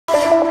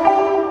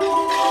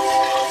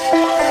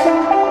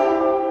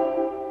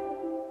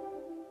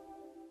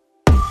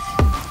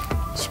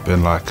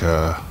been like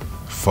a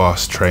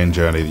fast train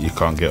journey that you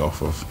can't get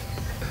off of.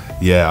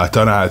 Yeah, I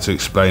don't know how to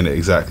explain it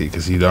exactly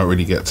because you don't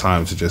really get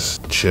time to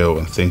just chill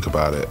and think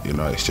about it, you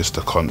know, it's just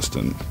a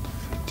constant,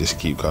 just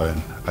keep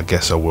going. I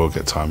guess I will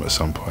get time at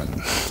some point.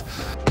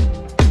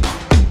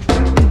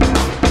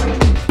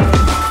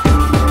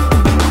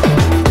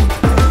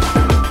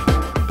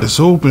 It's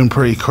all been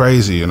pretty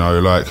crazy, you know,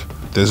 like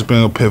there's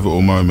been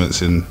pivotal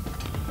moments in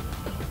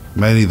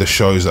mainly the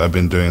shows that I've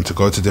been doing to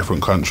go to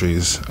different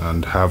countries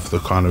and have the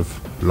kind of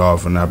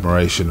love and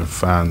admiration of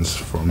fans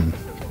from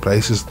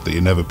places that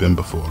you've never been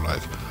before,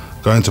 like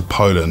going to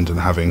Poland and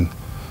having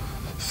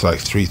like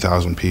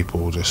 3,000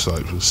 people just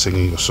like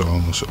singing your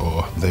songs,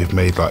 or they've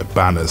made like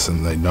banners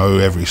and they know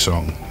every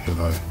song, you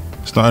know.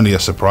 It's not only a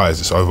surprise,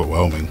 it's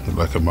overwhelming,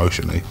 like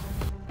emotionally.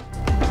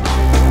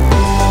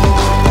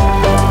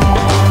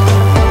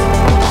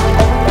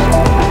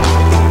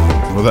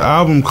 Well, the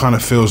album kind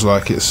of feels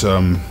like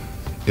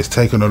it's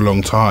taken a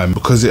long time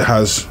because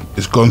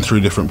it's gone through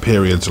different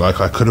periods. Like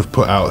I could have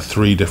put out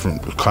 3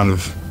 different kind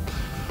of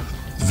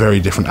very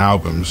different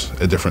albums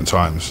at different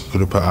times.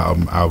 Could have put out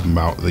an album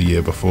out the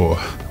year before.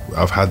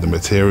 I've had the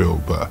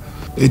material, but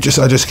I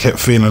just kept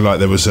feeling like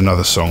there was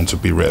another song to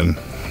be written,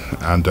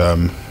 and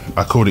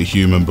I called it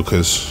Human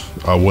because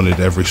I wanted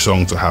every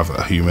song to have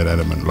a human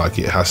element. Like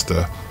it has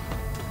to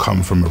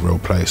come from a real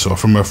place or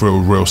from a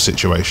real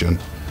situation,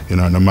 you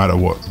know, no matter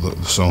what the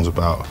song's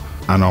about.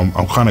 And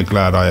I'm kind of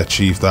glad I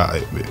achieved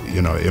that.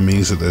 You know, it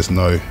means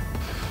that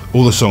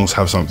all the songs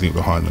have something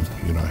behind them,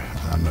 you know,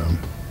 and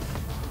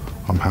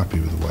I'm happy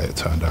with the way it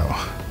turned out.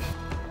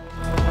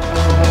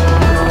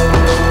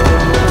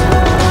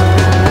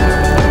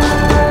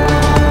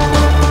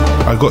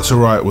 I got to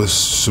write with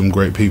some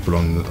great people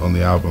on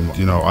the album.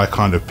 You know, I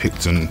kind of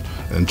picked and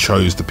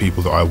chose the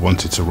people that I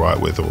wanted to write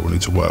with or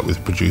wanted to work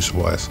with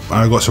producer-wise. And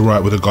I got to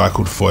write with a guy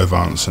called Foy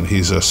Vance, and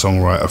he's a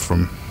songwriter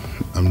from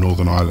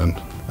Northern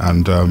Ireland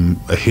and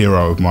a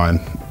hero of mine.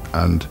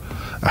 And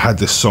I had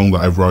this song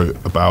that I wrote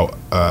about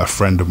a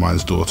friend of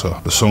mine's daughter.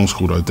 The song's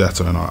called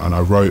Odetta, and I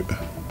wrote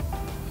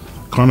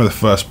kind of the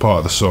first part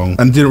of the song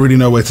and didn't really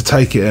know where to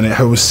take it, and it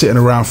was sitting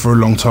around for a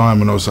long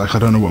time, and I was like, I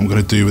don't know what I'm going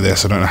to do with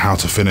this, I don't know how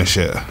to finish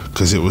it,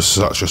 because it was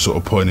such a sort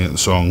of poignant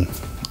song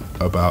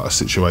about a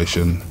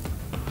situation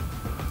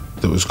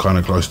that was kind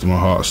of close to my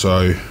heart.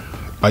 So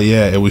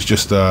yeah, it was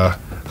just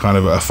kind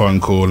of a phone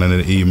call and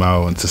an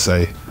email and to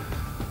say,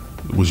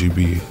 would you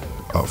be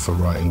up for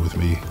writing with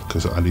me,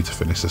 because I need to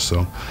finish this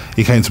song.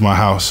 He came to my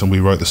house and we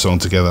wrote the song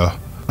together,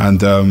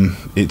 and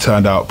it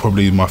turned out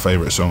probably my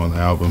favourite song on the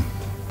album,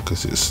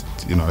 because it's,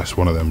 you know, it's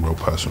one of them real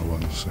personal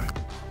ones. So.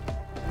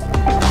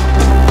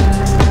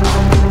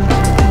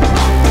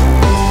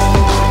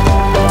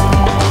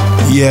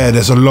 Yeah,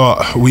 there's a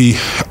lot.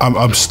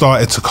 I'm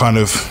started to kind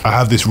of, I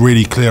have this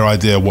really clear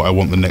idea what I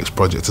want the next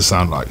project to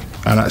sound like.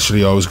 And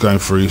actually I was going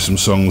through some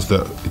songs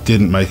that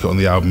didn't make it on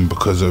the album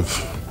because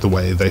of the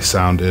way they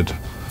sounded.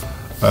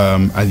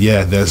 And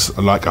yeah, there's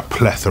like a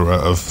plethora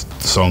of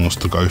songs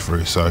to go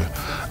through, so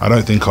I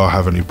don't think I'll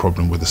have any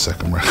problem with the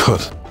second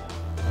record.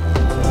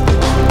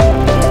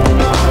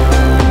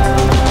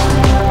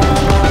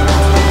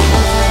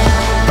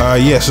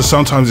 Yeah, so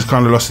sometimes it's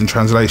kind of lost in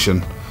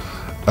translation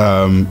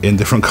in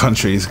different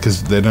countries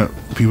because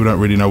people don't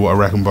really know what a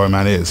rag and bone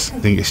man is. I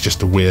think it's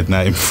just a weird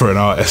name for an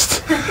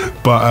artist.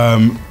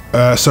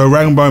 But so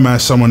rag and bone man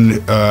is someone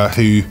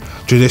who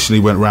traditionally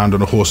went round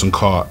on a horse and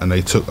cart, and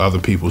they took other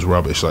people's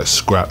rubbish like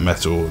scrap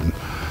metal and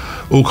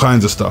all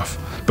kinds of stuff.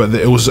 But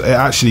it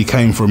actually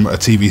came from a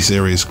TV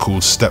series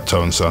called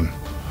Steptoe and Son.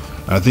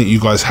 And I think you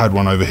guys had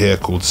one over here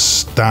called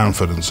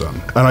Stanford and Son.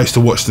 And I used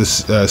to watch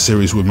this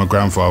series with my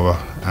grandfather,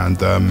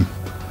 and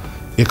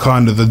it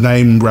kind of, the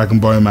name Rag and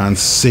Bone Man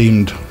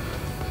seemed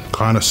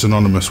kind of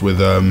synonymous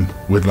with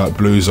like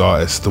blues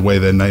artists, the way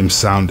their names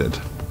sounded.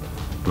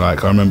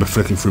 Like I remember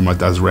flicking through my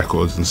dad's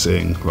records and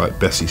seeing like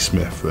Bessie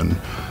Smith and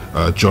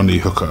Johnny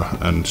Hooker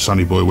and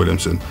Sonny Boy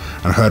Williamson,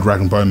 and I heard Rag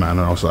and Bone Man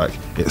and I was like,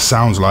 it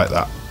sounds like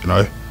that, you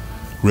know,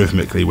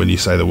 rhythmically when you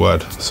say the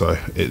word. So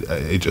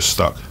it just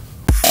stuck.